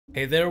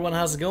Hey there everyone,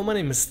 how's it going? My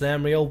name is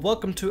Samuel.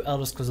 Welcome to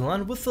Elder Scrolls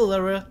Online with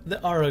Valeria, the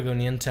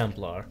Aragonian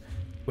Templar.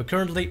 We're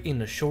currently in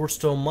a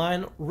Shorestone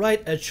mine,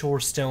 right at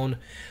Shorestone.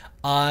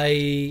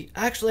 I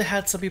actually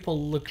had some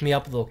people look me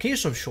up the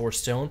location of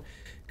Shorestone,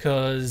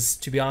 because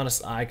to be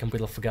honest, I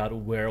completely forgot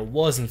where it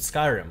was in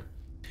Skyrim.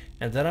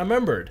 And then I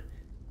remembered,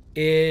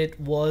 it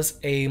was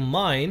a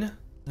mine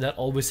that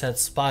always had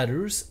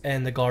spiders,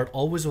 and the guard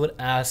always would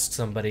ask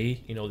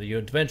somebody, the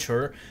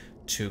adventurer,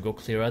 to go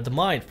clear out the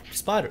mine from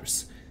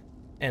spiders.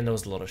 And there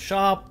was a little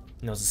shop,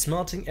 there was a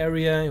smelting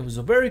area, it was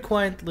a very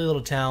quiet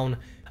little town.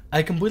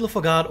 I completely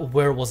forgot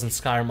where it was in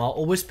Skyrim. I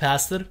always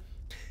passed it.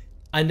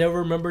 I never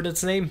remembered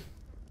its name.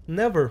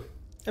 Never.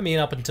 I mean,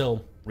 up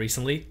until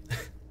recently.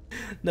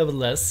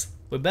 Nevertheless,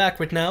 we're back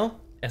right now,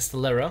 as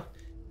Valeria,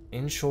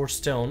 in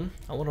Shorestone.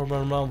 I want to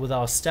run around with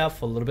our staff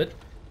for a little bit.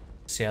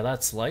 See how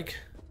that's like.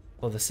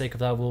 For the sake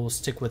of that, we'll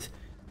stick with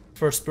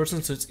first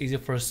person so it's easier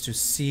for us to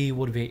see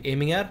what we're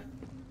aiming at.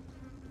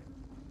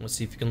 Let's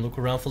see if you can look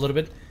around for a little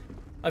bit.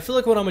 I feel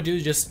like what I'm gonna do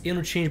is just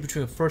interchange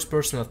between first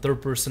person and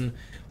third person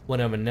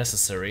whenever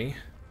necessary.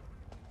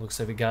 Looks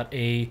like we got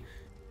a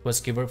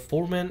quest giver,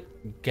 Foreman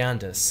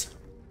Gandis.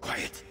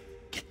 Quiet!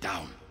 Get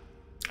down!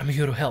 I'm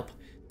here to help.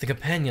 The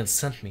companion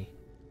sent me.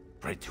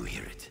 Right to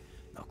hear it.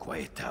 Now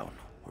quiet down,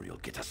 or you'll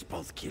get us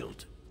both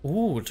killed.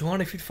 Ooh,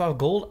 255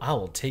 gold? I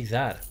will take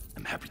that.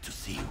 I'm happy to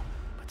see you,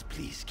 but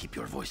please keep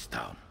your voice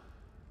down.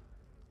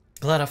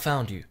 Glad I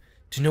found you.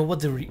 Do you know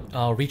what the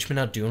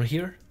Reachmen are doing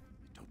here?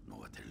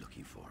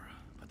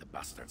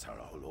 Bastards are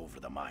all over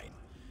the mine.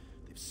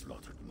 They've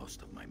slaughtered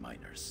most of my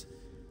miners.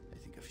 I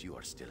think a few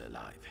are still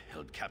alive,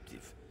 held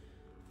captive.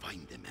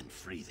 Find them and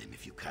free them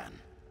if you can.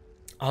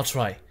 I'll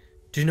try.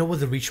 Do you know where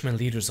the Reachmen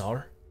leaders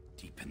are?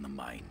 Deep in the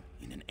mine,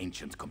 in an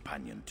ancient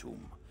companion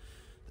tomb.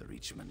 The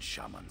Reachman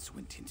shamans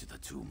went into the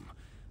tomb.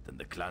 Then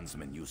the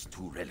clansmen used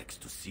 2 relics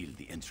to seal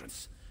the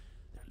entrance.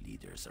 Their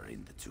leaders are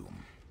in the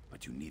tomb,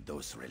 but you need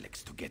those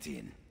relics to get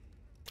in.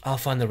 I'll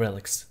find the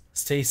relics.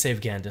 Stay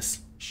safe, Gandis.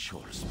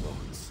 Sure,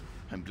 Spones.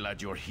 I'm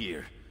glad you're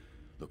here.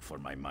 Look for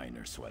my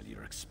miners while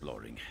you're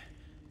exploring.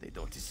 They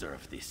don't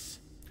deserve this.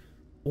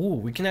 Ooh,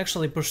 we can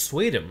actually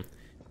persuade him.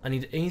 I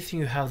need anything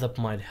you have that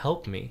might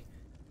help me.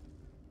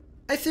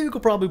 I think we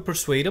could probably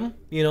persuade him,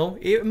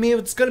 I mean,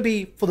 it's gonna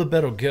be for the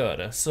better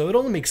good, so it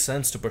only makes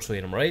sense to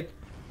persuade him, right?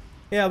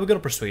 Yeah, we're gonna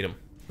persuade him.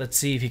 Let's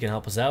see if he can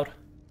help us out.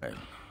 Well,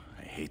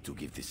 I hate to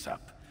give this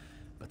up,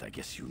 but I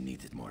guess you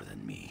need it more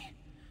than me.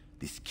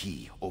 This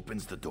key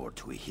opens the door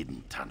to a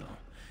hidden tunnel.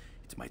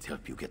 It might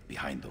help you get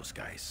behind those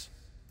guys.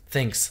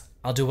 Thanks.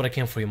 I'll do what I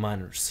can for you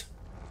miners.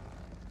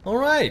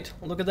 Alright,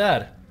 look at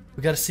that.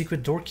 We got a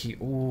secret door key.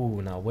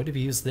 Ooh, now where do we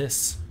use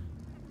this?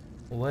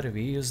 Where do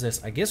we use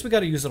this? I guess we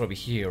gotta use it over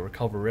here,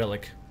 recover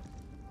relic.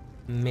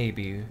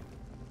 Maybe.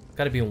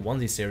 Gotta be in one of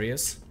these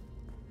areas.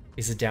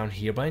 Is it down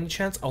here by any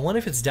chance? I wonder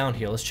if it's down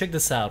here. Let's check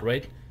this out,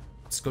 right?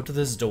 Let's go to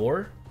this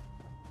door.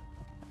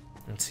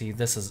 And see,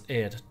 this is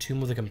it.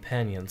 Tomb of the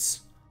Companions.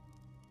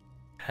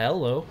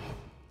 Hello.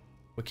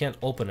 We can't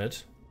open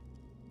it.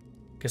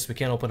 Guess we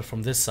can't open it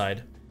from this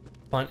side.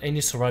 Find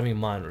any surviving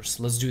miners.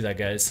 Let's do that,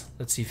 guys.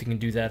 Let's see if we can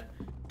do that.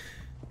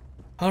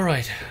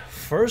 Alright,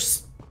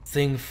 first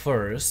thing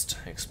first.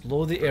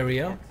 Explore the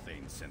area.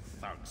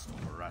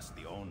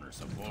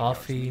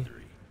 Coffee.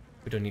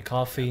 We don't need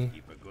coffee.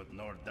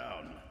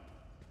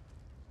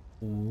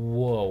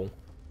 Whoa.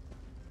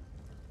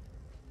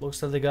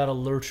 Looks like they got a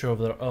lurcher of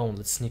their own.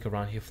 Let's sneak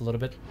around here for a little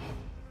bit.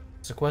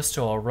 It's a quest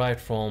to our right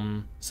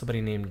from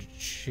somebody named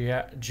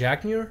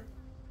Jackner.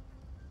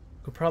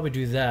 Could probably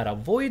do that.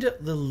 Avoid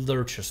the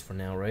lurchers for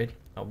now, right?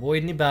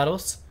 Avoid any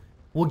battles.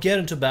 We'll get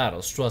into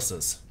battles, trust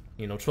us.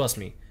 Trust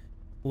me.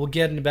 We'll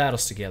get into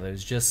battles together.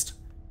 It's just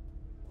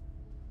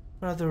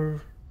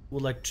rather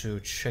would like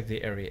to check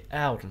the area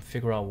out and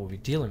figure out what we're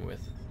dealing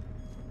with.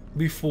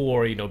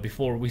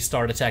 Before we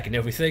start attacking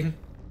everything.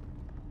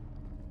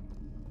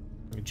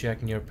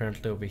 Jackner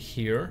apparently over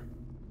here.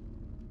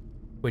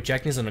 Wait,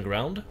 Jackner's on the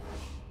ground?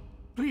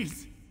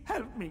 Please,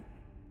 help me.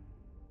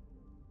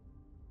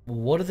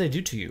 What did they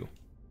do to you?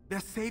 They're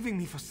saving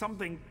me for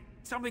something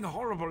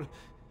horrible.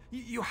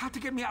 You have to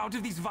get me out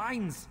of these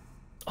vines.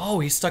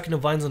 Oh, he's stuck in the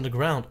vines on the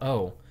ground.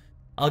 Oh,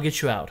 I'll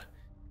get you out.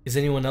 Is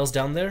anyone else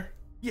down there?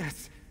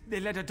 Yes, they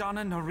led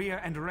Adana,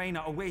 Naria, and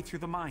Reina away through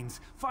the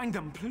mines. Find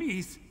them,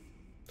 please.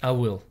 I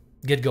will.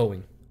 Get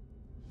going.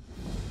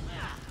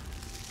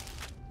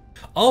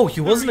 Oh,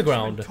 he was in the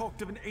ground.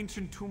 Talked of an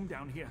ancient tomb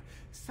down here.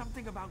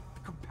 Something about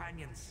the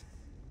companions.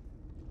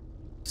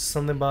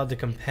 Something about the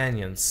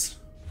companions.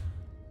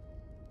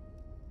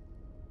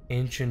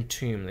 Ancient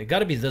tomb. They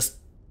gotta be this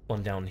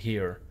one down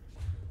here.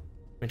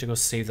 We need to go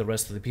save the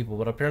rest of the people,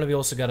 but apparently we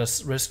also gotta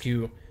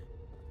rescue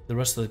the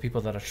rest of the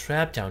people that are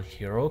trapped down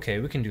here.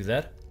 Okay, we can do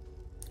that.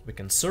 We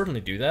can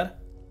certainly do that.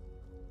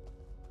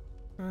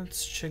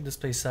 Let's check this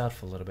place out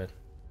for a little bit.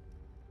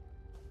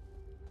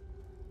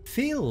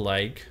 Feel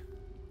like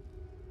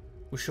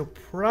we should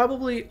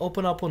probably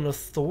open up on a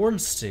Thorn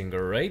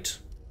Stinger, right?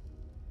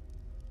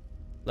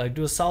 Like,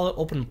 do a solid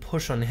open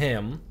push on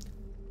him.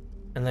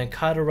 And then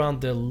cut around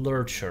the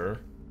Lurcher.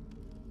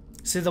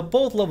 See, they're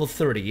both level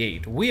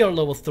 38. We are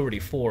level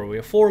 34. We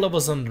are 4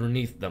 levels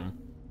underneath them.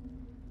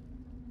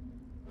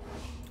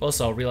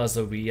 Also, I realized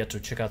that we had to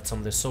check out some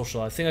of the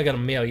social. I think I got a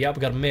mail. Yep,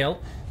 I got a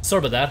mail. Sorry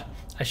about that.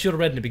 I should have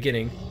read in the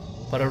beginning,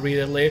 but I read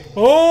it late.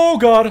 Oh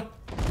god!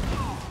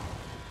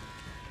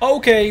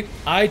 Okay,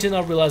 I did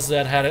not realize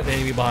that I had an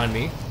enemy behind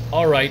me.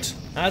 Alright,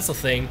 that's a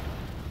thing.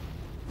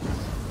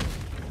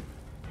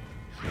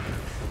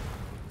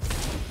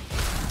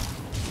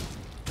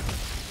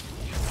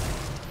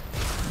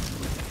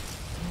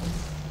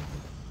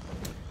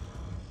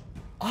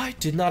 I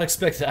did not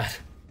expect that.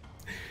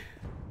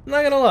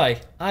 Not gonna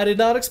lie, I did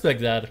not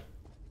expect that.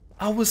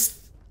 I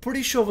was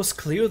pretty sure it was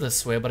clear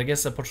this way, but I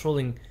guess they're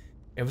patrolling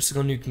every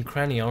single nook and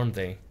cranny, aren't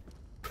they?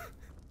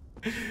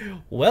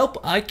 Welp,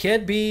 I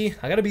gotta be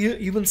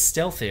even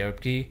stealthier,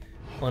 okay?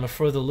 On a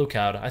further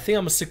lookout. I think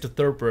I'm gonna stick to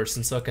third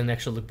person so I can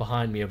actually look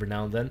behind me every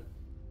now and then.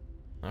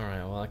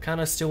 Alright, well I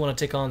kinda still wanna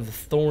take on the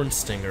Thorn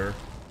Stinger.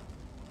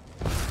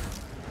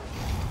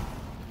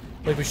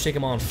 Maybe we should take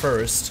him on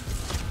first.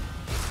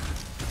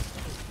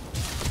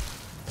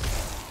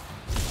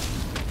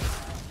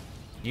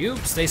 You,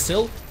 stay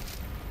still.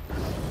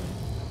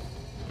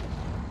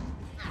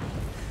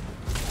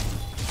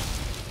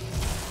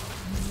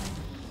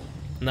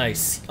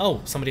 Nice.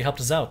 Oh, somebody helped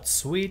us out.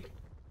 Sweet.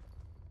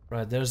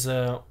 Right, there's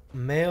a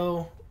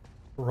male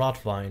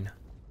Rotvine.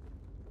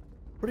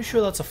 Pretty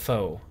sure that's a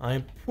foe.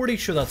 I'm pretty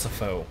sure that's a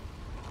foe.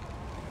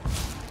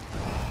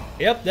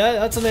 Yep,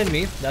 that's an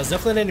enemy. That's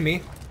definitely an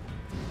enemy.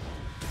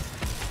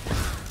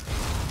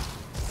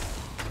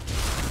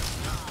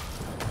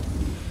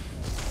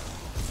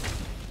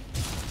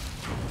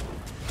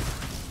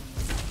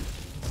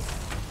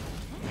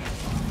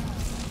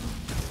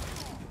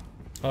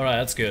 Alright,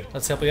 that's good.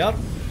 Let's help you out.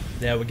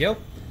 There we go.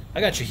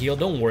 I got you healed,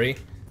 don't worry.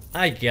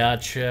 I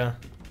gotcha.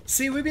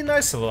 See, we be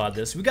nice about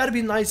this. We gotta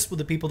be nice with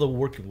the people that we're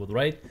working with,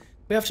 right?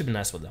 We have to be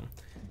nice with them.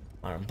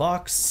 Iron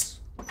box.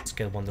 Let's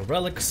get one of the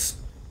relics.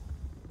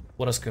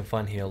 What else can we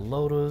find here?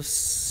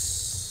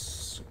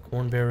 Lotus.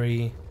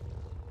 Cornberry.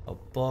 A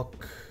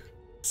book.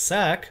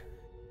 Sack.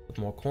 With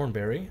more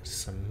cornberry.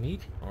 Some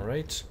meat.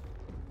 Alright.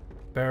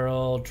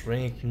 Barrel.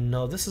 Drink.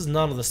 No, this is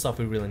none of the stuff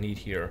we really need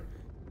here.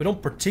 We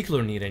don't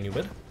particularly need any of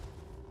it.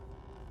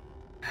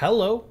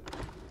 Hello.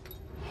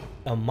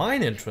 A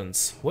mine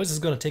entrance. What is this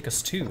gonna take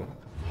us to?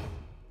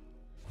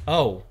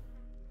 Oh.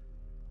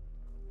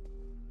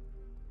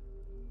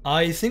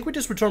 I think we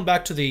just returned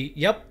back to the...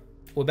 Yep,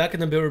 we're back in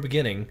the very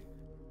beginning.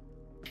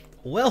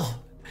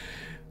 Well.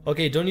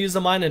 Okay, don't use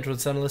the mine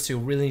entrance unless you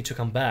really need to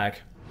come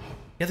back.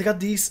 Yeah, they got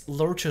these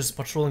lurchers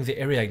patrolling the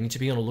area. You need to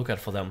be on the lookout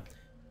for them.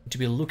 You need to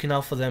be looking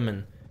out for them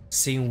and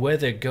seeing where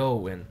they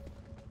go and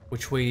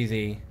which way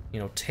they, you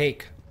know,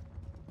 take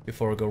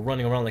before I go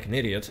running around like an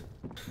idiot.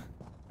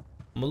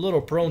 I'm a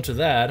little prone to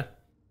that.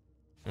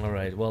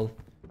 Alright, well,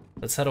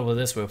 let's head over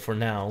this way for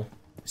now.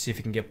 See if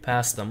we can get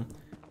past them.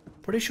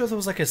 Pretty sure there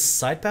was like a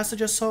side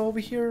passage I saw over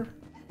here.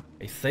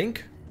 I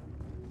think.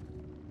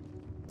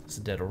 There's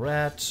a dead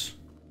rat.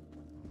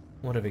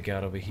 What have we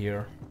got over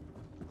here?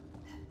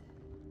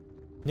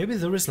 Maybe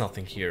there is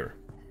nothing here.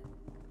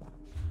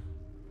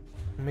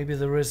 Maybe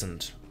there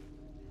isn't.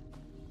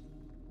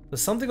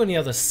 There's something on the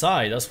other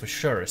side, that's for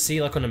sure.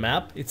 See, like on the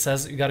map, it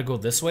says you gotta go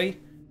this way,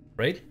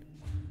 right?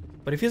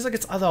 But it feels like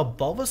it's either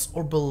above us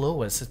or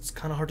below us. It's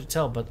kind of hard to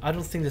tell, but I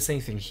don't think there's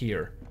anything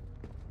here.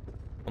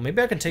 Well,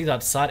 maybe I can take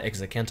that side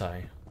exit, can't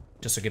I?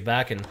 Just to get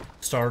back and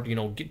start, you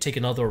know, take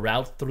another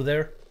route through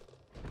there.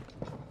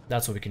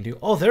 That's what we can do.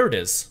 Oh, there it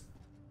is.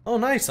 Oh,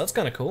 nice. That's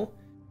kind of cool.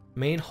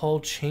 Main hall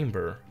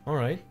chamber.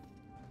 Alright.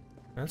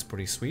 That's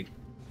pretty sweet.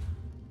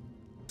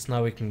 So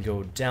now we can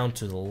go down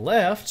to the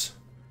left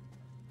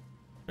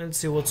and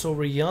see what's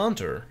over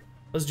yonder.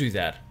 Let's do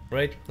that,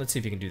 right? Let's see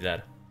if you can do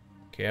that.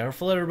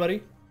 Careful,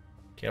 everybody.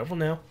 Careful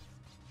now.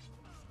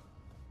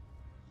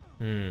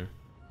 Can't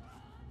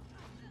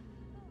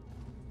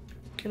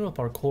do a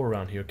parkour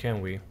around here, can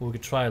we? We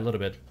could try a little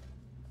bit.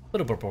 A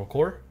little bit of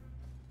parkour.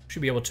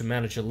 Should be able to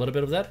manage a little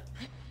bit of that.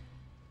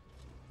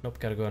 Nope,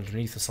 gotta go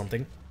underneath or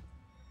something.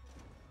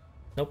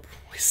 Nope,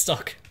 we're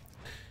stuck.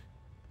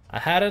 I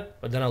had it,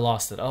 but then I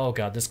lost it. Oh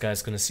god, this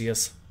guy's gonna see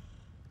us.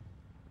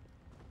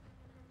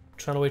 I'm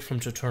trying to wait for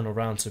him to turn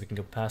around so we can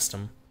go past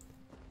him.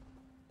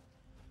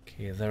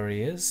 Okay, there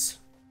he is.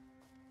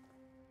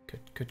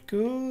 Good, good,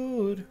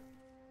 good.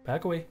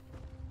 Back away.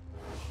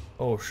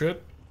 Oh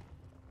shit.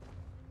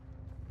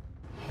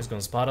 He's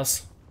gonna spot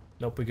us.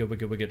 Nope, we good, we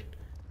good, we good.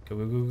 Go,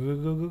 go, go, go,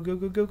 go, go,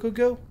 go, go, go,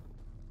 go.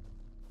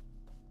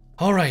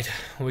 Alright,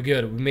 we're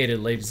good. We made it,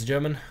 ladies and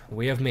gentlemen.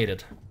 We have made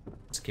it.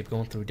 Let's keep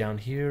going through down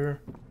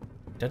here.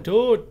 That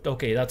dude.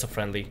 Okay, that's a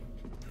friendly.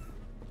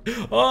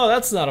 Oh,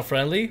 that's not a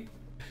friendly.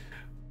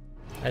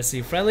 I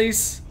see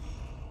friendlies.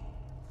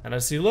 And I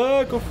see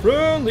lack of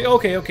friendly.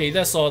 Okay, okay,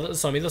 that's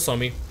me, that's on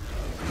me.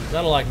 They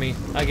don't like me.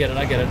 I get it,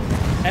 I get it.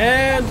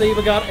 And they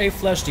even got a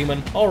flesh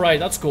demon.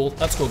 Alright, that's cool,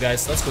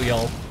 guys. That's cool,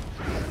 y'all.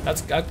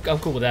 I'm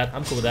cool with that.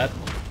 I'm cool with that.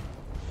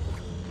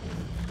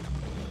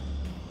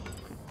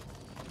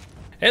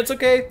 It's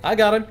okay, I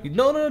got him.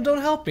 No, no, no,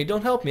 don't help me,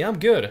 don't help me. I'm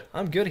good.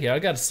 I'm good here. I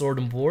got a sword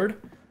on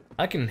board.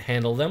 I can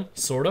handle them,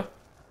 sorta.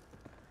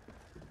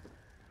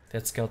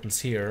 That skeleton's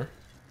here.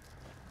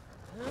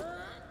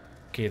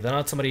 Okay, they're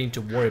not somebody you need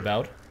to worry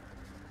about.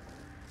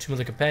 Tomb of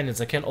the Companions,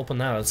 I can't open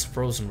that, it's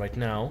frozen right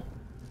now.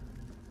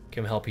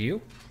 Can we help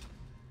you?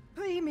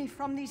 Free me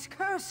from these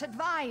cursed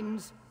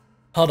vines.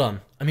 Hold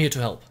on, I'm here to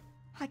help.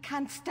 I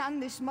can't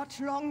stand this much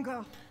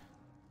longer.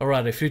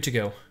 Alright, I'm free to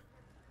go.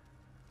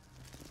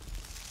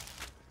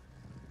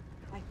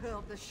 I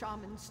heard the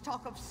shamans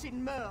talk of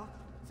Sinmur,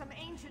 some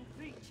ancient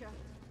creature.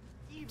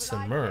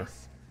 Sinmur?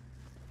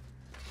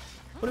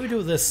 What do we do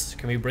with this?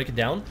 Can we break it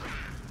down?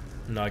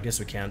 No, I guess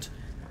we can't.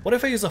 What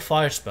if I use a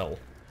fire spell?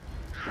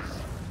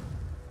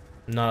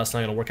 No, that's not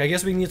gonna work. I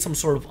guess we need some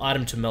sort of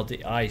item to melt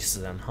the ice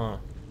then, huh?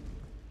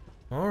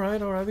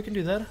 Alright, alright, we can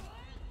do that.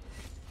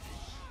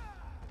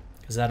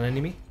 Is that an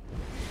enemy?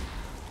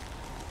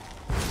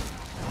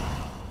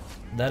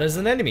 That is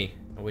an enemy.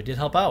 We did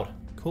help out.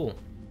 Cool.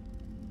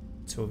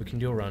 So what we can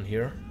do around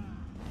here.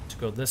 To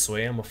go this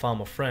way, I'm gonna find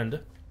my friend.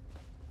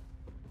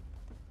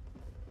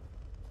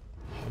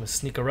 I'm gonna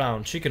sneak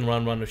around. She can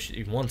run if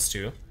she wants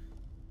to.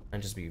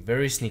 And just be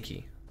very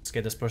sneaky. Let's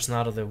get this person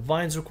out of the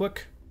vines real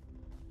quick.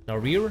 Now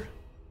rear.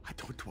 I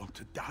don't want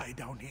to die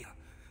down here.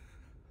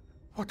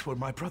 What will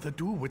my brother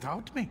do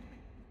without me?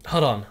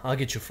 Hold on, I'll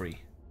get you free.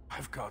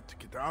 I've got to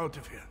get out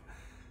of here.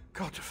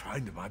 Got to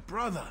find my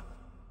brother.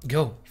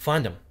 Go,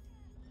 find him.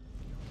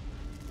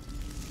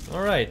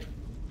 Alright.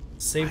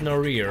 Save now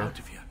rear. Out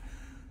of here.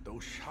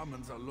 Those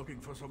shamans are looking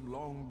for some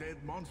long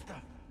dead monster.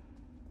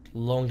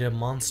 Long dead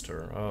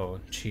monster. Oh,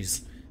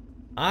 jeez.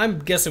 I'm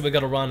guessing we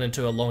gotta run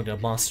into a long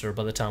dead monster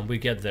by the time we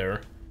get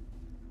there.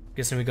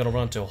 Guessing we gotta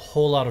run into a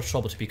whole lot of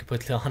trouble, to be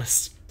completely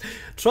honest.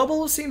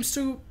 Trouble seems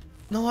to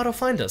know how to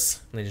find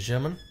us, ladies and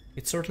gentlemen.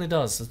 It certainly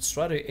does. Let's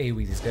try to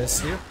AoE these guys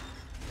here.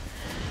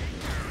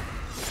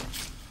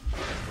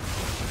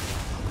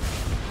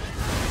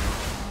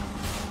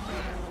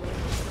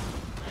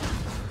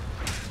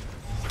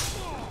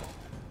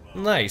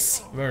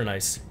 Nice, very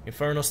nice.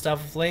 Inferno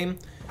Staff of Flame.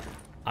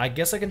 I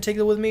guess I can take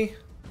it with me.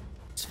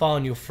 Let's follow a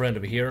new friend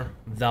over here.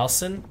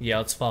 Valsen. Yeah,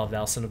 let's follow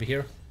Valsen over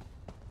here.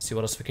 See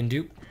what else we can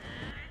do.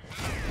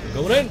 We're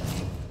going in.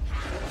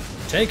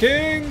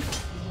 Tanking.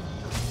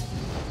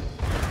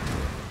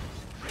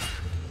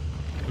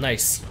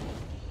 Nice.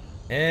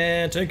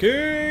 And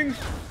tanking.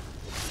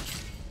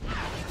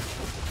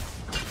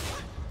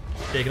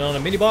 Taking on a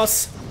mini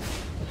boss.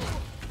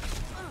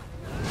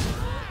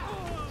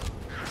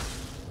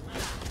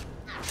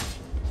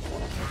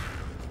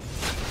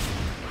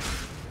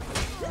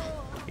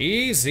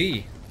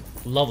 Easy.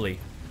 Lovely.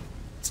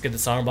 Let's get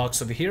this armor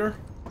box over here.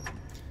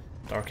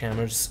 Dark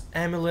Hammer's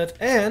amulet,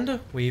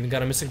 and we even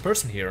got a missing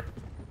person here.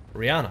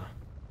 Rihanna.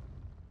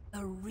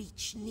 The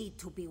Reach need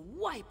to be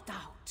wiped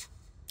out.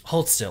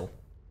 Hold still.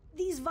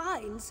 These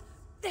vines,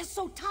 they're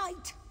so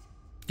tight.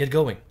 Get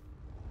going.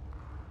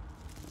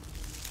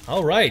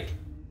 Alright.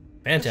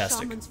 Fantastic.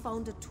 The shamans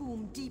found a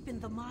tomb deep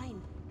in the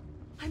mine.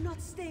 I'm not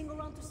staying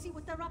around to see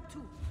what they're up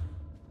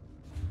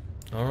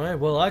to. Alright,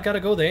 well, I gotta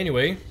go there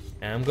anyway.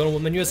 And I'm going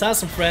with my new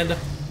assassin friend.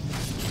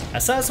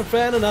 Assassin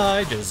friend and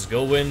I just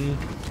going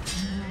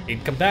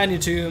in companion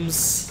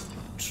tombs,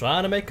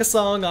 trying to make a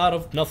song out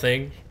of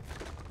nothing.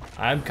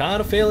 I'm kind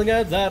of failing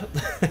at that.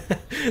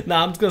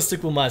 Nah, I'm just gonna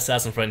stick with my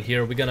assassin friend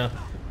here. We're gonna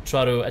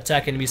try to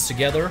attack enemies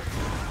together,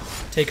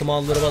 take them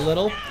on little by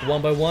little,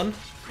 one by one,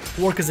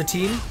 work as a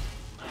team,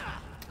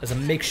 as a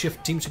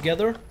makeshift team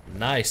together.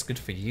 Nice, good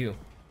for you.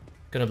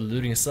 Gonna be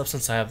looting stuff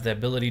since I have the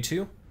ability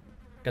to.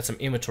 Got some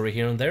inventory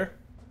here and there.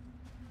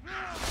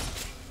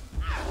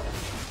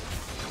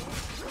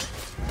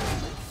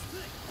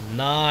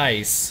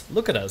 Nice.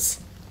 Look at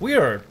us. We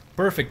are a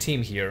perfect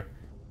team here.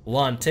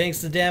 One takes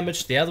the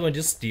damage, the other one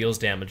just deals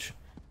damage.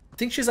 I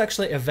think she's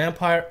actually a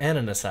vampire and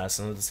an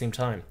assassin at the same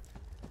time.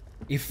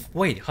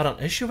 Wait, hold on,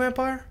 is she a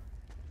vampire?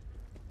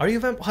 Are you a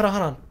vampire?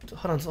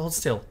 Hold on, hold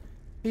still.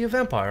 Are you a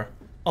vampire?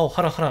 Oh,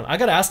 hold on, I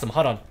gotta ask them,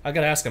 hold on, I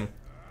gotta ask him.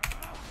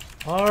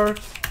 Are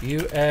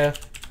you a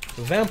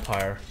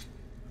vampire?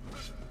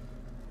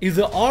 If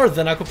they are,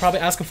 then I could probably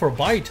ask him for a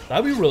bite.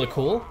 That'd be really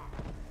cool.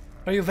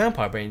 Are you a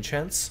vampire by any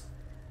chance?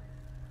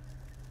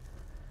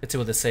 Let's see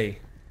what they say.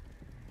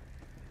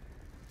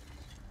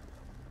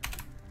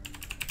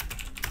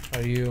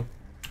 Are you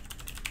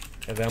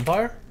a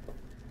vampire?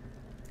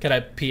 Can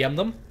I PM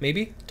them,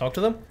 maybe? Talk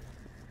to them?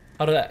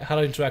 How do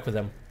I interact with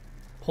them?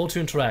 Hold to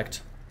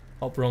interact.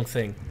 Oh, wrong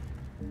thing.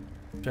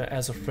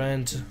 As a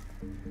friend,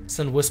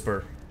 send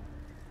whisper.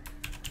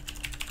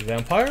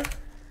 Vampire?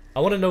 I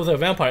want to know if they're a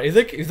vampire.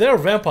 If they're a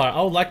vampire,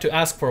 I would like to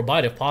ask for a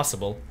bite if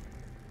possible.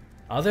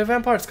 Are they a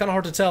vampire? It's kind of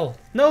hard to tell.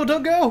 No,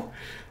 don't go!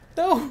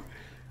 No!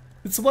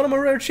 It's one of my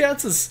rare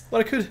chances,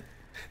 but I could...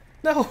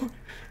 No!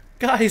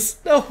 Guys,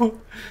 no!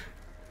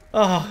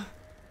 Ah.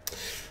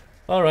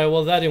 Alright,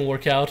 well that didn't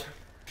work out.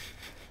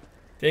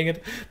 Dang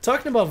it.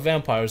 Talking about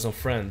vampires and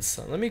friends,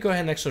 let me go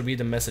ahead and actually read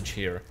the message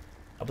here.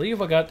 I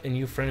believe I got a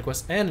new friend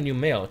request and a new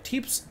mail.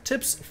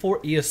 Tips for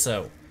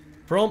ESO.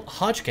 From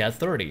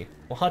HotchCat30.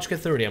 Well,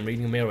 HotchCat30, I'm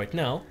reading your mail right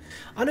now.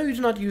 I know you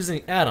do not use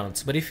any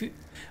add-ons, but if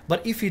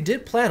you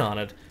did plan on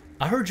it,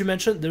 I heard you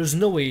mention there's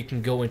no way you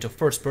can go into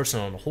first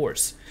person on a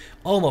horse.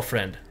 Oh, my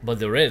friend,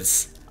 but there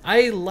is.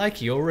 I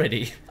like you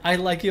already. I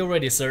like you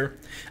already, sir.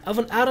 I have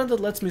an add-on that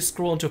lets me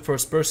scroll into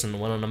first person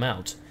when on a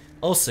mount.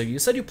 Also, you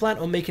said you plan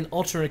on making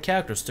alternate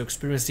characters to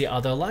experience the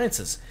other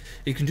alliances.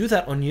 You can do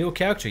that on your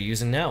character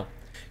using now.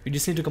 You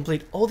just need to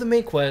complete all the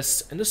main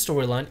quests and the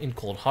storyline in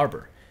Cold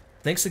Harbor.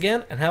 Thanks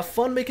again, and have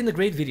fun making the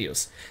great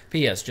videos.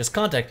 P.S. Just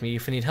contact me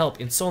if you need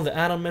help installing the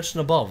add-on mentioned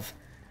above.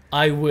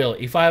 I will.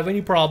 If I have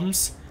any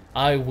problems,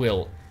 I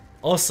will.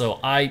 Also,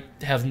 I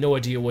have no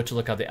idea where to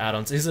look at the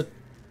add-ons. Is it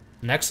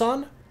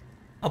Nexon?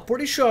 I'm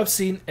pretty sure I've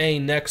seen a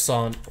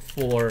Nexon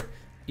for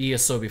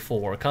ESO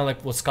before. Kind of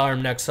like with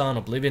Skyrim Nexon,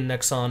 Oblivion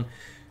Nexon.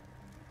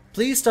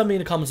 Please tell me in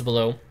the comments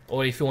below,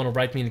 or if you want to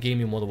write me in the game,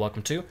 you're more than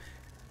welcome to.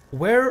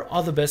 Where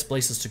are the best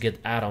places to get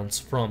add-ons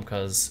from?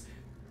 Because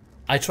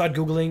I tried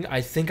Googling, I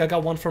think I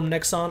got one from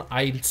Nexon.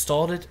 I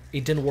installed it,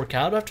 it didn't work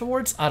out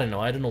afterwards. I don't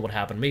know what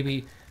happened.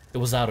 Maybe it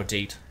was out of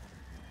date.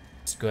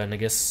 Let's go ahead and I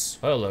guess,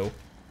 hello.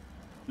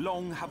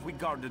 Long have we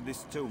guarded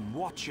this tomb,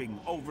 watching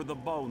over the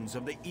bones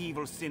of the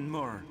evil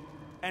Sinmur.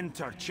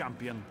 Enter,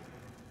 champion.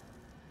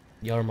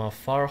 Yarma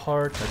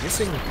Farheart, I'm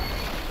guessing.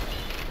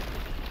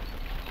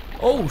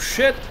 Oh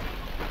shit!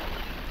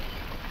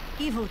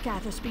 Evil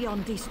gathers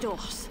beyond these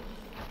doors.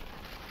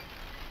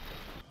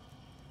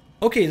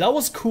 Okay, that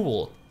was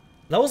cool.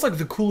 That was like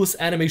the coolest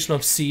animation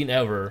I've seen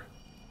ever.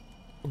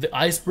 The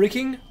ice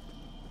breaking?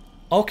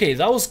 Okay,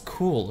 that was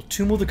cool.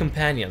 Tomb of the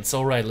Companions.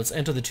 Alright, let's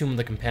enter the Tomb of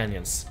the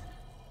Companions.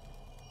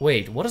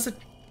 Wait, what is it?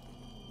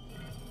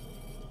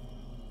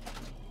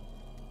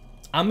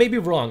 I may be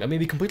wrong. I may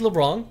be completely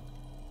wrong.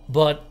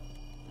 But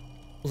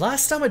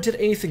last time I did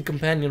anything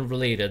companion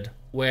related,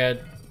 where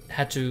it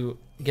had to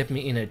get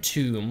me in a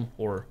tomb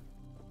or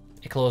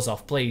a closed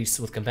off place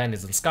with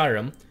companions in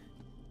Skyrim,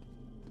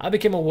 I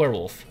became a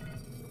werewolf.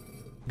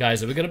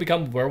 Guys, are we gonna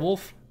become a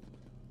werewolf?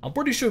 I'm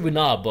pretty sure we're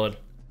not, but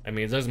I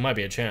mean, there might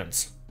be a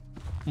chance.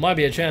 Might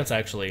be a chance,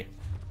 actually.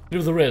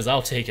 If there is,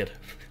 I'll take it.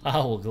 I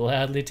will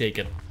gladly take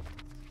it.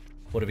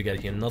 What do we got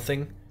here?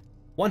 Nothing.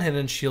 One hand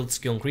and shield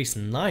skill increase.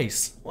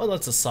 Nice. Well,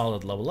 that's a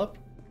solid level up.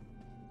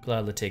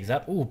 Gladly take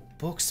that. Ooh,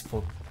 books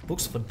for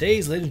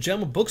days, ladies and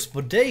gentlemen. Books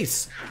for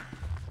days.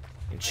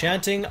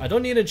 Enchanting. I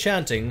don't need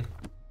enchanting.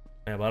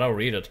 Yeah, but I'll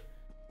read it.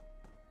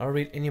 I'll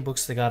read any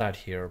books they got out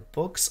here.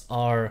 Books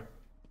are,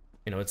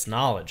 you know, it's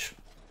knowledge.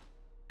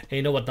 Hey,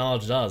 you know what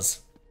knowledge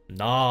does?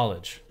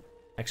 Knowledge.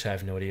 Actually, I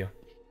have no idea.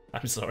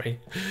 I'm sorry.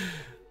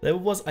 There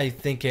was, I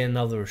think,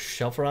 another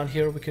shelf around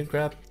here we could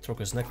grab.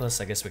 Turquoise necklace.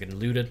 I guess we can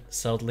loot it,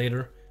 sell it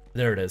later.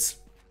 There it is.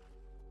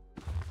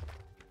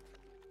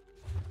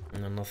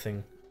 No,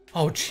 nothing.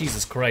 Oh,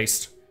 Jesus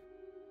Christ.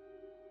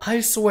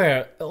 I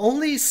swear,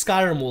 only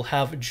Skyrim will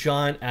have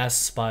giant-ass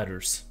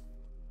spiders.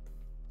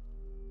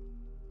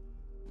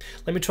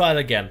 Let me try it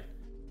again.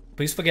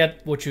 Please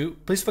forget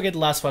the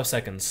last 5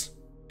 seconds.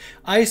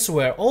 I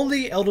swear,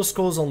 only Elder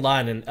Scrolls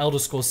Online and Elder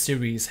Scrolls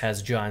series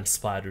has giant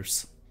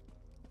spiders.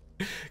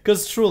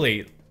 Because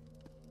truly,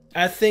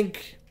 I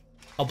think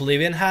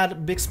Oblivion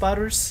had big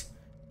spiders.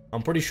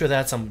 I'm pretty sure they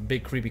had some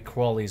big creepy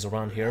crawlies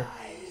around here.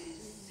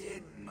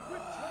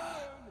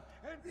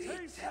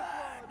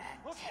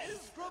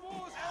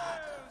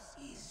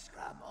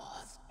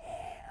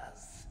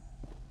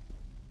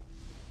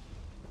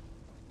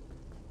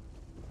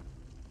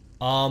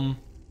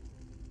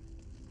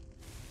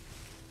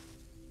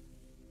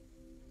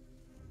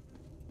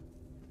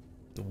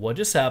 What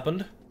just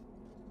happened?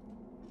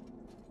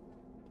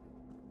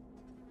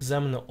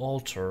 Examine the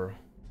altar.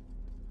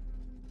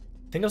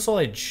 I think I saw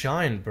a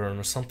giant burn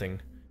or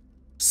something.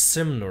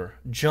 Simnur,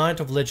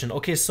 giant of legend.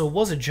 Okay, so it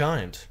was a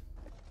giant.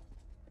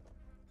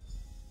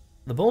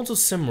 The bones of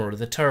Simnur,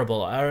 the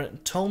Terrible, are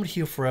entombed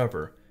here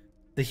forever.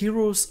 The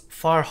heroes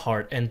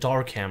Fireheart and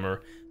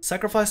Darkhammer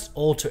sacrificed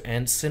all to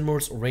end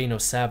Sinmur's reign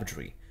of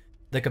savagery.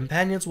 The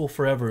companions will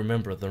forever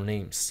remember their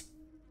names.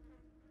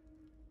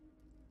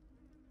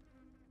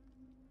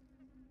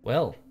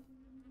 Well,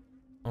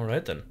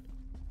 alright then.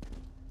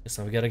 Guess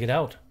now we gotta get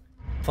out.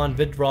 Find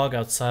Vidrog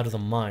outside of the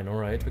mine.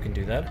 Alright, we can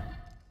do that.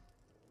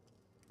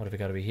 What have we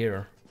gotta be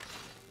here?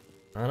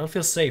 I don't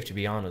feel safe, to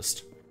be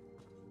honest.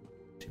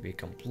 To be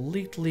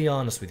completely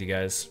honest with you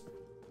guys.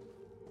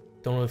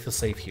 Don't really feel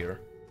safe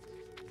here.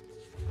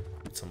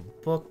 Get some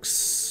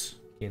books.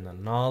 Gain the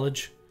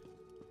knowledge.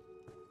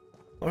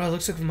 Alright,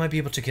 looks like we might be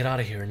able to get out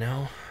of here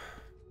now.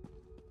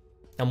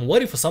 I'm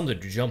waiting for something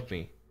to jump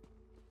me.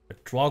 A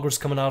Draugur's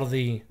coming out of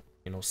the,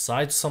 you know,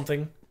 side or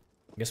something.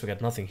 I guess we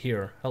got nothing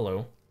here.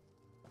 Hello.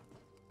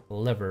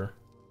 Lever.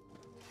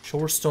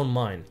 Shorestone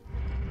Mine.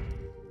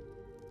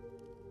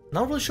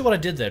 Not really sure what I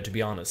did there, to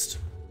be honest.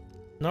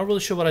 Not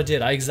really sure what I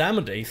did. I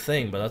examined a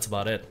thing, but that's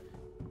about it.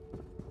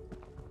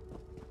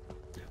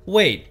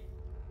 Wait.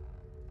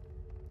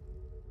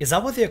 Is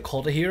that what they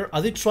called it here?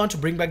 Are they trying to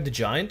bring back the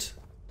giant?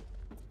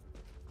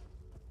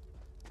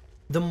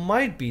 There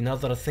might be, now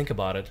that I think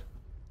about it.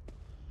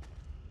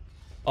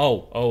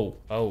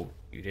 Oh.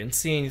 You didn't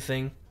see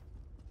anything.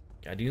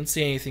 I didn't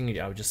see anything.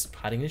 I was just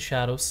hiding in the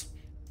shadows.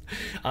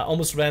 I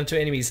almost ran into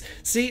enemies.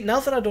 See, now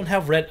that I don't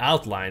have red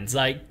outlines,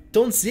 I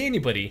don't see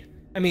anybody.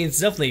 I mean, it's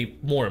definitely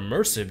more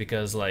immersive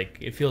because, like,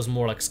 it feels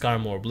more like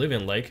Skyrim or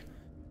Oblivion like.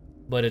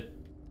 But at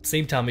the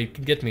same time, it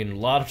can get me in a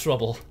lot of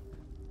trouble.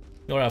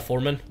 Alright,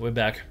 Foreman, we're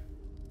back.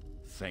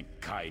 Thank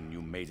Kain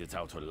you made it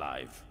out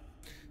alive.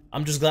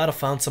 I'm just glad I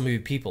found some of you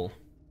people.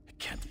 I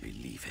can't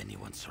believe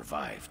anyone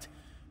survived.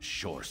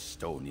 Shore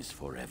Stone is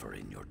forever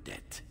in your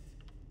debt.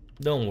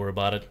 Don't worry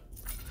about it.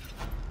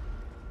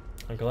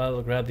 I'm glad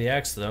I'll grab the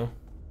axe, though.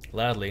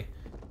 Gladly.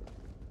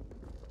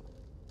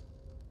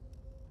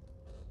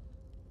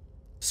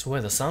 I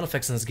swear, the sound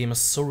effects in this game are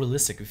so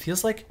realistic. It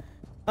feels like...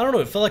 I don't know,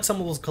 it felt like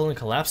someone was calling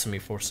collapse on me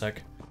for a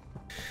sec.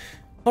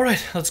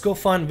 Alright, let's go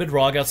find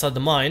Vidrog outside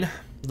the mine.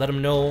 Let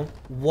him know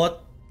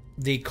what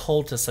the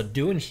cultists are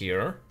doing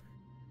here.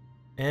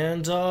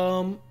 And,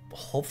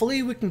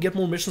 hopefully we can get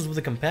more missions with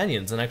the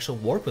companions and actually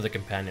work with the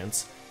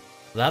companions.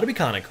 That'd be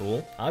kinda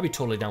cool. I'd be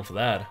totally down for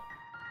that.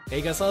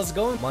 Hey guys, how's it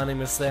going? My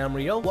name is Sam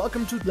Rio.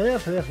 Welcome to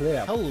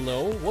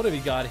Hello, what have we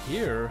got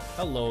here?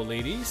 Hello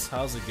ladies,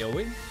 how's it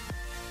going?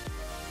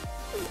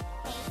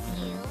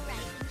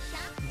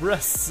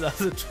 Breasts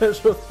as a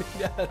treasure of the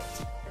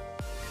net.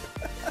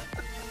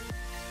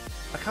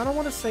 I kinda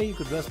wanna say you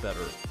could dress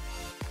better.